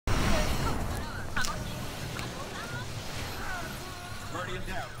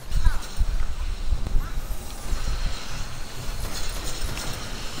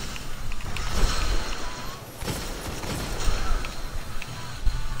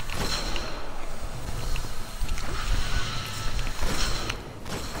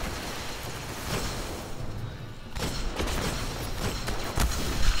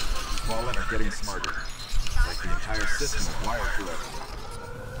Fallen are getting smarter. Like the entire system is wired to it.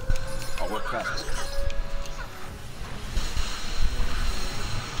 I'll work faster.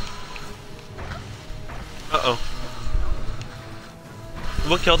 Uh-oh.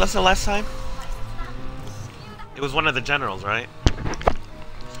 What killed us the last time? It was one of the generals, right?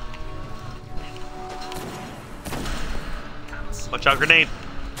 Watch out, grenade!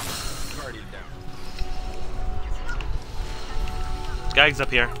 Guy's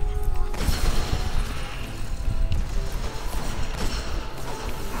up here.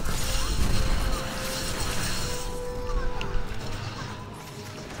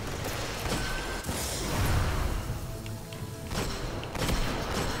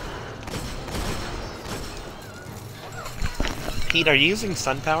 Pete, are you using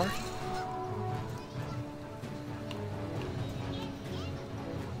sun power?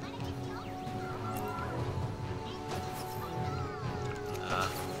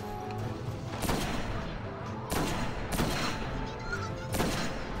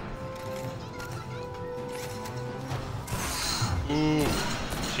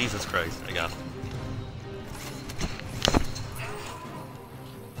 Jesus Christ, I got him.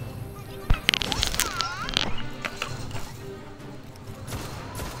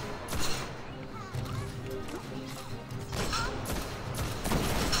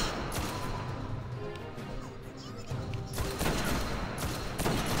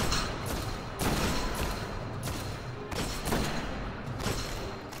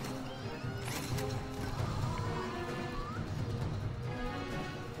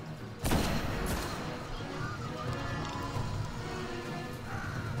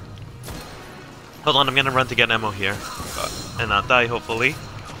 Hold on, I'm gonna run to get ammo here. And not die, hopefully.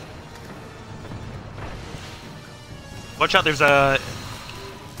 Watch out, there's a...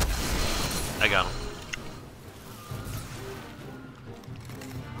 I got him.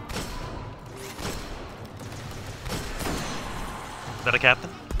 Is that a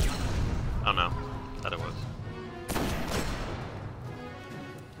captain? Oh no, thought it was.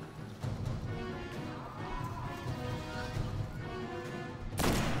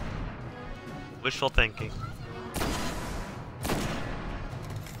 Wishful thinking.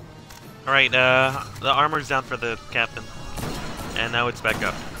 Alright, the armor's down for the captain. And now it's back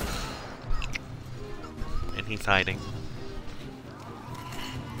up. And he's hiding.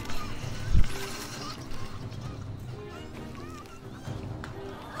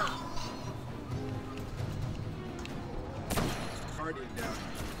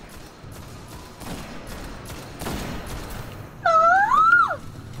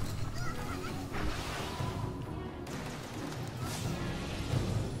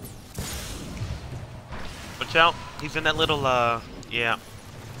 Watch out, he's in that little, yeah.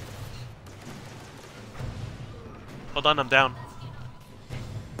 Hold on, I'm down.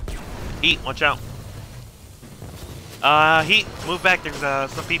 Heat, watch out. Heat, move back, there's,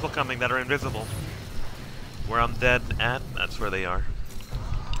 some people coming that are invisible. Where I'm dead at, that's where they are.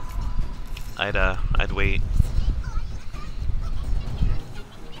 I'd wait.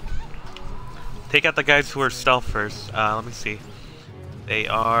 Take out the guys who are stealth first. Let me see. They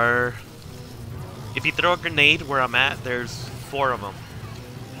are... If you throw a grenade where I'm at, there's 4 of them.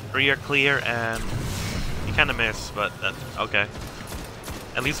 3 are clear, and you kind of miss, but that's okay.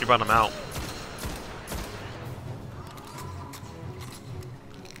 At least you brought them out.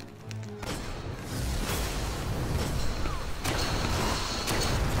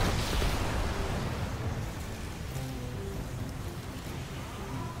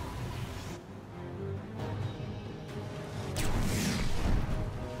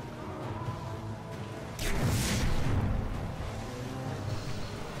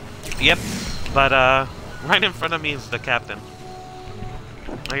 Yep, but right in front of me is the captain.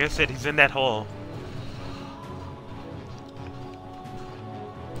 Like I said, he's in that hole.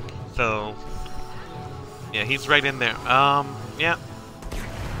 So, yeah, he's right in there. Yeah.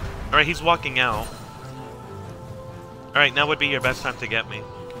 Alright, he's walking out. Alright, now would be your best time to get me.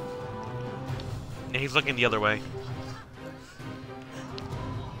 Yeah, he's looking the other way.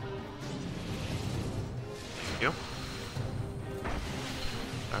 Thank you.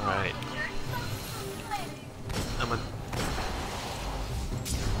 Alright.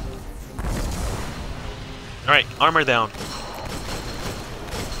 Alright, armor down.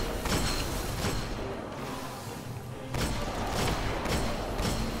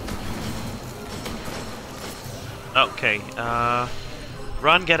 Okay,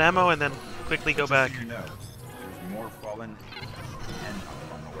 run, get ammo, and then quickly go back. Just so you know, there's more fallen and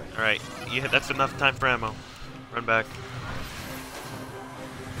on the way. Alright, that's enough time for ammo. Run back.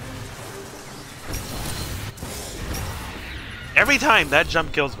 Every time that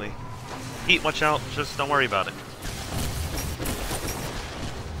jump kills me. Heat, watch out, just don't worry about it.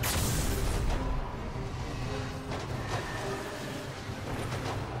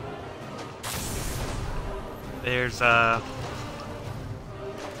 There's the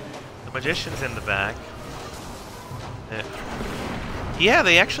magician's in the back. Yeah,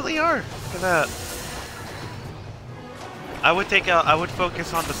 they actually are. Look at that. I would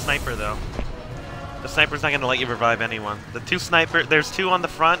focus on the sniper though. The sniper's not gonna let you revive anyone. There's two on the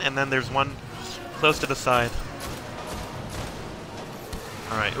front and then there's one close to the side.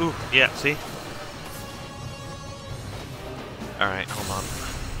 Alright, ooh, yeah, see? Alright, hold on.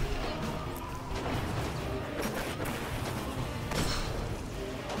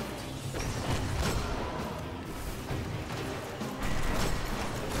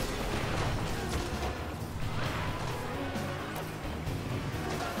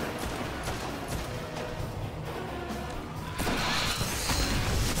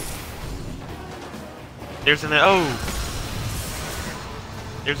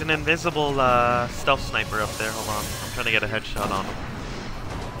 There's an invisible stealth sniper up there. Hold on, I'm trying to get a headshot on him.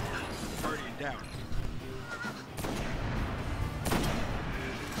 Already down.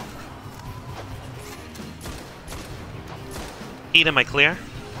 Heat, am I clear?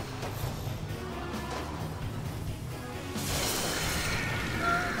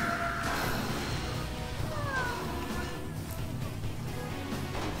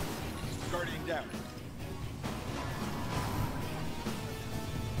 Guardian down.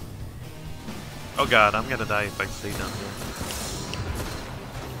 Oh god, I'm gonna die if I stay down here.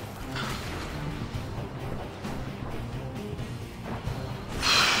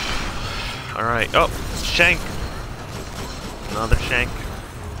 Alright, oh, shank! Another shank.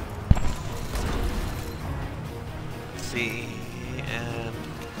 Let's see, and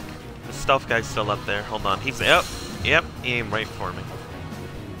the stealth guy's still up there. Hold on, he's, oh, yep, he aimed right for me.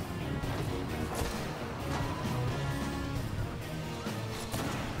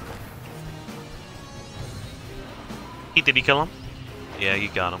 Did he kill him? Yeah, you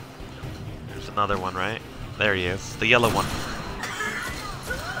got him. There's another one, right? There he is. The yellow one.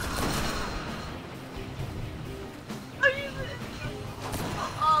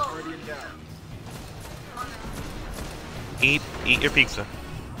 Eat your pizza.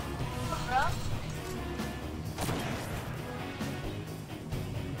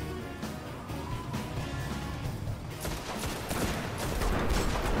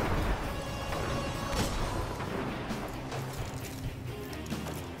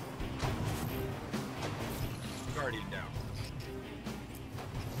 Guardian down.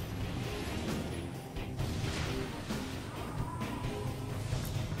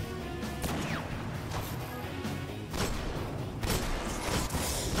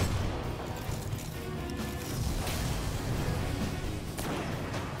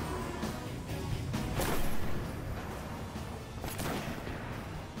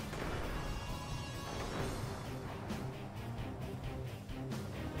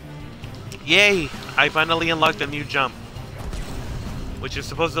 Yay! I finally unlocked a new jump, which is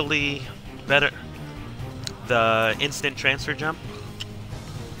supposedly better. The instant transfer jump.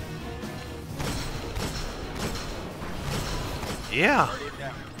 Yeah. Guardian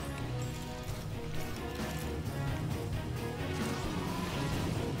down.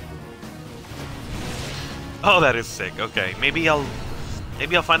 Oh, that is sick. Okay, maybe I'll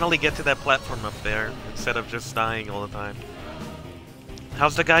finally get to that platform up there instead of just dying all the time.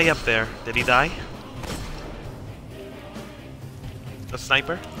 How's the guy up there? Did he die? The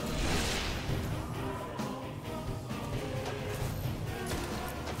sniper?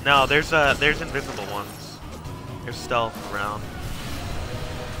 No, there's invisible ones. There's stealth around.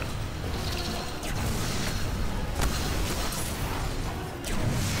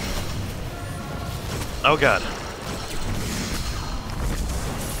 Oh god.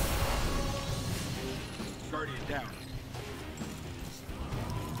 Guardian down.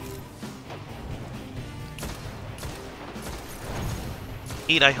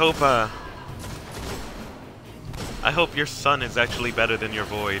 Eat, I hope your sun is actually better than your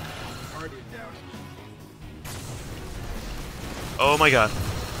void. Guardian down. Oh my god.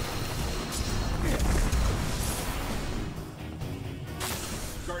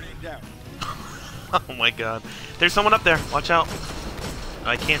 Guardian down. Oh my god. There's someone up there. Watch out.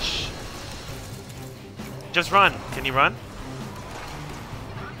 I can't Just run. Can you run?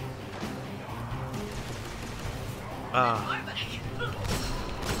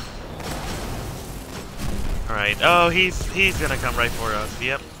 Alright. Oh, he's gonna come right for us.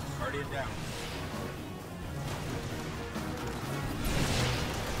 Yep. Guardian down.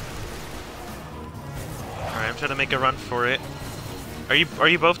 Alright, I'm trying to make a run for it. Are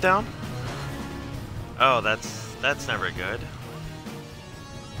you both down? Oh, that's never good.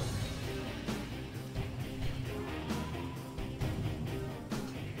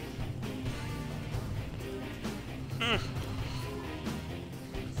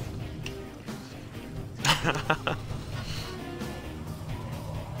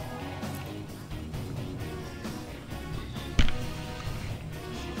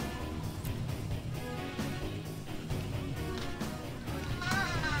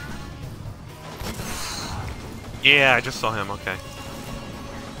 Yeah, I just saw him, okay.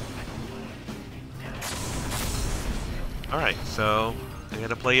 Alright, so I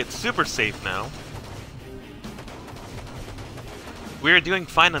gotta play it super safe now. We were doing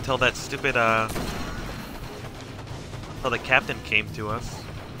fine until that stupid, until the captain came to us.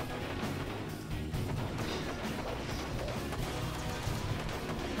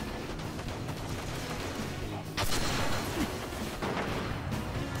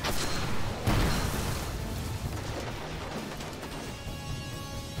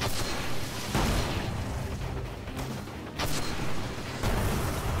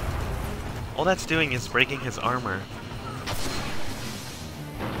 All that's doing is breaking his armor.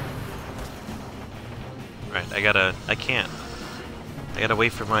 Right, I can't. I gotta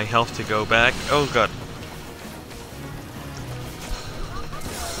wait for my health to go back. Oh god.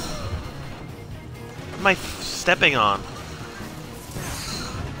 What am I stepping on?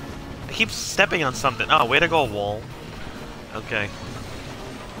 I keep stepping on something. Oh, way to go, wall. Okay.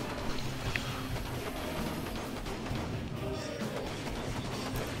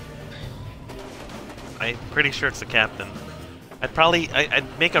 I'm pretty sure it's the captain.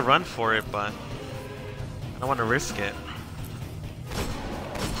 I'd make a run for it, but I don't want to risk it.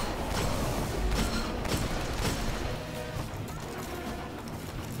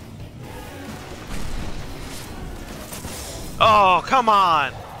 Oh, come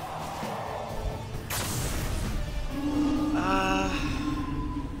on!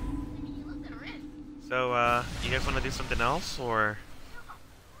 So, you guys want to do something else, or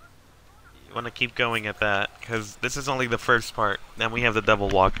you want to keep going at that? Because this is only the first part. Then we have the Devil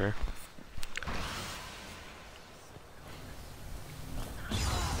Walker.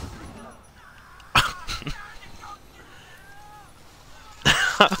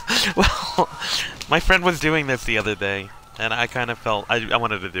 Well, my friend was doing this the other day, and I kind of felt I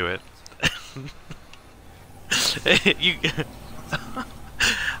wanted to do it. You,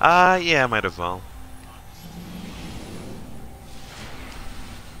 yeah, might as well.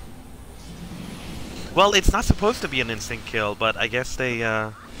 Well, it's not supposed to be an instant kill, but I guess they,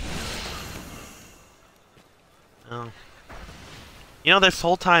 oh. You know, this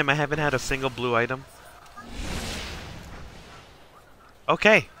whole time I haven't had a single blue item.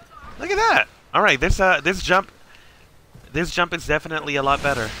 Okay, look at that. All right, this jump is definitely a lot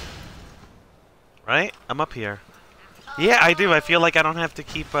better. Right? I'm up here. Yeah, I do. I feel like I don't have to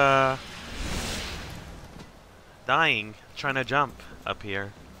keep dying trying to jump up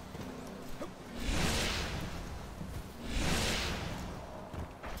here.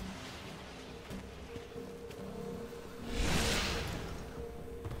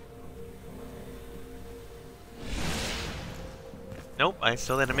 Nope, I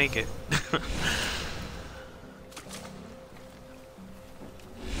still didn't make it.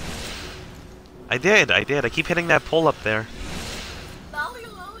 I did. I keep hitting that pole up there.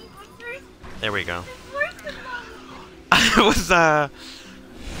 There we go. I was,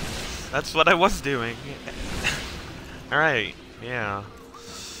 that's what I was doing. Alright, yeah.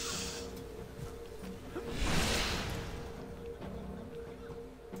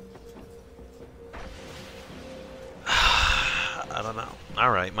 I don't know.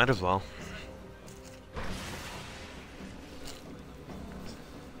 Alright, might as well.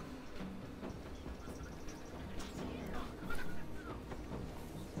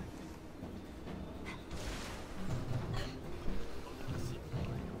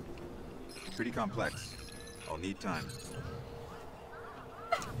 Pretty complex. I'll need time.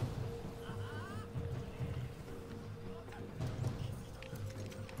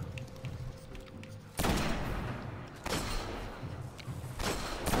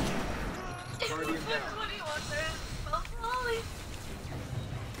 Guardian down.